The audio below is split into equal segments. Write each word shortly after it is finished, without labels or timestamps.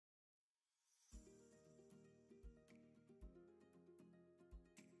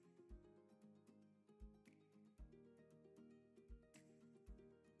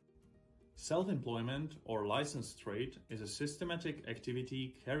Self-employment or licensed trade is a systematic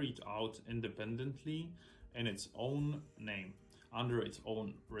activity carried out independently in its own name, under its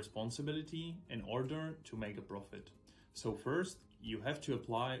own responsibility in order to make a profit. So first, you have to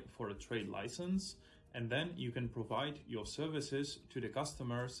apply for a trade license, and then you can provide your services to the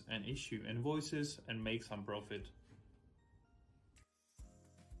customers and issue invoices and make some profit.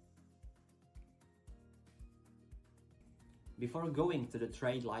 Before going to the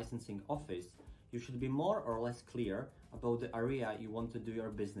trade licensing office, you should be more or less clear about the area you want to do your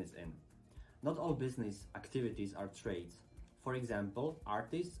business in. Not all business activities are trades. For example,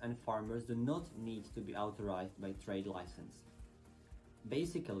 artists and farmers do not need to be authorized by trade license.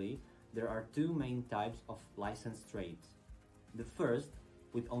 Basically, there are two main types of licensed trades. The first,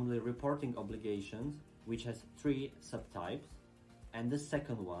 with only reporting obligations, which has 3 subtypes, and the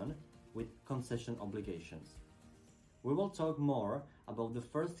second one, with concession obligations. We will talk more about the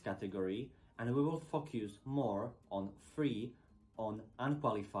first category, and we will focus more on free, on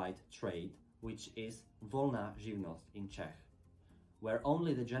unqualified trade, which is volná živnosť in Czech, where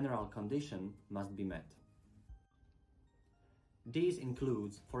only the general condition must be met. These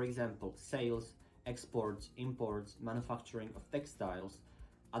includes, for example, sales, exports, imports, manufacturing of textiles,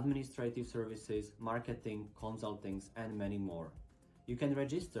 administrative services, marketing, consultings, and many more. You can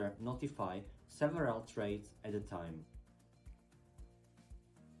register, notify several trades at a time.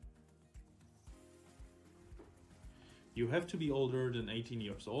 You have to be older than 18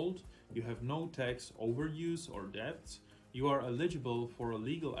 years old, you have no tax overuse or debts, you are eligible for a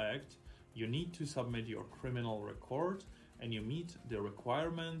legal act, you need to submit your criminal record, and you meet the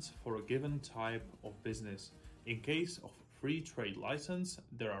requirements for a given type of business. In case of free trade license,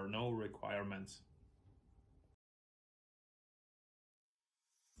 there are no requirements.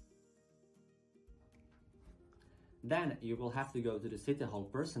 Then you will have to go to the City Hall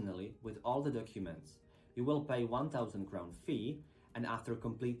personally with all the documents. You will pay 1,000 crown fee, and after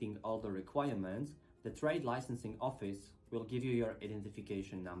completing all the requirements, the trade licensing office will give you your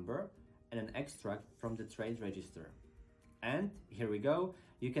identification number and an extract from the trade register. And here we go,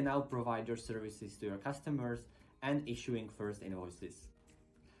 you can now provide your services to your customers and issuing first invoices.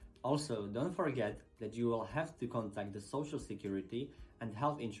 Also, don't forget that you will have to contact the Social Security and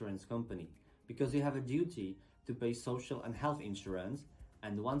Health Insurance company, because you have a duty to pay social and health insurance,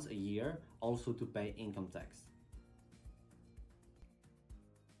 and once a year also to pay income tax.